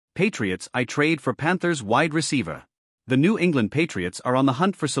Patriots I trade for Panthers wide receiver. The New England Patriots are on the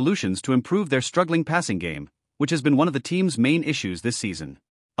hunt for solutions to improve their struggling passing game, which has been one of the team's main issues this season.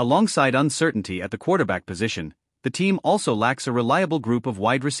 Alongside uncertainty at the quarterback position, the team also lacks a reliable group of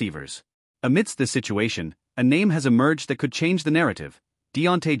wide receivers. Amidst this situation, a name has emerged that could change the narrative: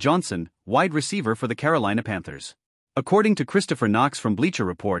 Diontae Johnson, wide receiver for the Carolina Panthers. According to Christopher Knox from Bleacher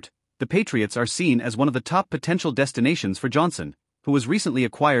Report, the Patriots are seen as one of the top potential destinations for Johnson, who was recently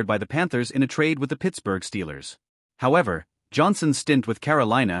acquired by the Panthers in a trade with the Pittsburgh Steelers. However, Johnson's stint with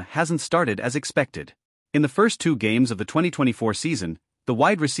Carolina hasn't started as expected. In the first 2 games of the 2024 season, the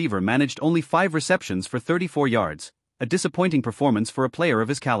wide receiver managed only 5 receptions for 34 yards, a disappointing performance for a player of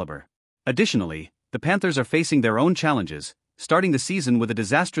his caliber. Additionally, the Panthers are facing their own challenges, starting the season with a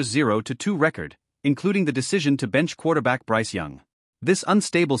disastrous 0-2 record, including the decision to bench quarterback Bryce Young. This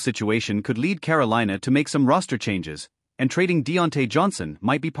unstable situation could lead Carolina to make some roster changes, and trading Diontae Johnson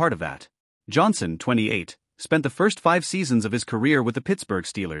might be part of that. Johnson, 28, spent the first 5 seasons of his career with the Pittsburgh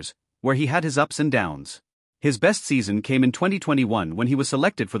Steelers, where he had his ups and downs. His best season came in 2021 when he was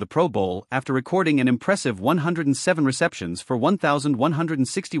selected for the Pro Bowl after recording an impressive 107 receptions for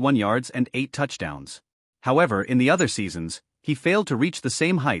 1,161 yards and 8 touchdowns. However, in the other seasons, he failed to reach the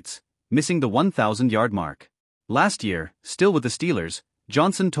same heights, missing the 1,000-yard mark. Last year, still with the Steelers,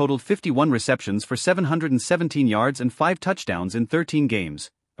 Johnson totaled 51 receptions for 717 yards and 5 touchdowns in 13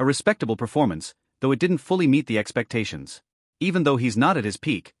 games, a respectable performance, though it didn't fully meet the expectations. Even though he's not at his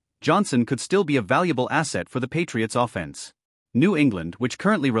peak, Johnson could still be a valuable asset for the Patriots' offense. New England, which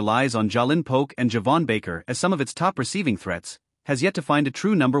currently relies on Jalen Polk and Javon Baker as some of its top receiving threats, has yet to find a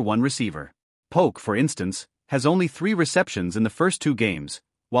true number 1 receiver. Polk, for instance, has only 3 receptions in the first 2 games,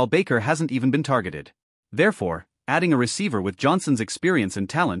 while Baker hasn't even been targeted. Therefore, adding a receiver with Johnson's experience and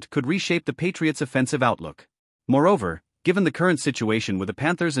talent could reshape the Patriots' offensive outlook. Moreover, given the current situation with the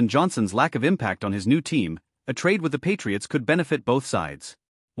Panthers and Johnson's lack of impact on his new team, a trade with the Patriots could benefit both sides.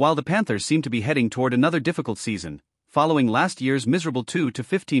 While the Panthers seem to be heading toward another difficult season, following last year's miserable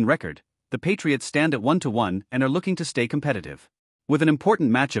 2-15 record, the Patriots stand at 1-1 and are looking to stay competitive. With an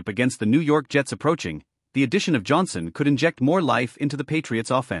important matchup against the New York Jets approaching, the addition of Johnson could inject more life into the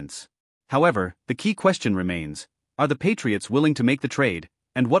Patriots' offense. However, the key question remains: are the Patriots willing to make the trade,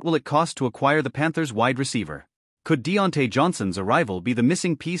 and what will it cost to acquire the Panthers' wide receiver? Could Diontae Johnson's arrival be the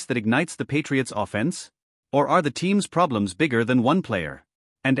missing piece that ignites the Patriots' offense? Or are the team's problems bigger than one player?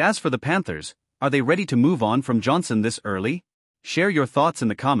 And as for the Panthers, are they ready to move on from Johnson this early? Share your thoughts in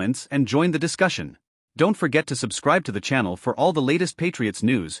the comments and join the discussion. Don't forget to subscribe to the channel for all the latest Patriots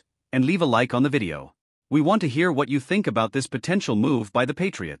news, and leave a like on the video. We want to hear what you think about this potential move by the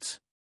Patriots.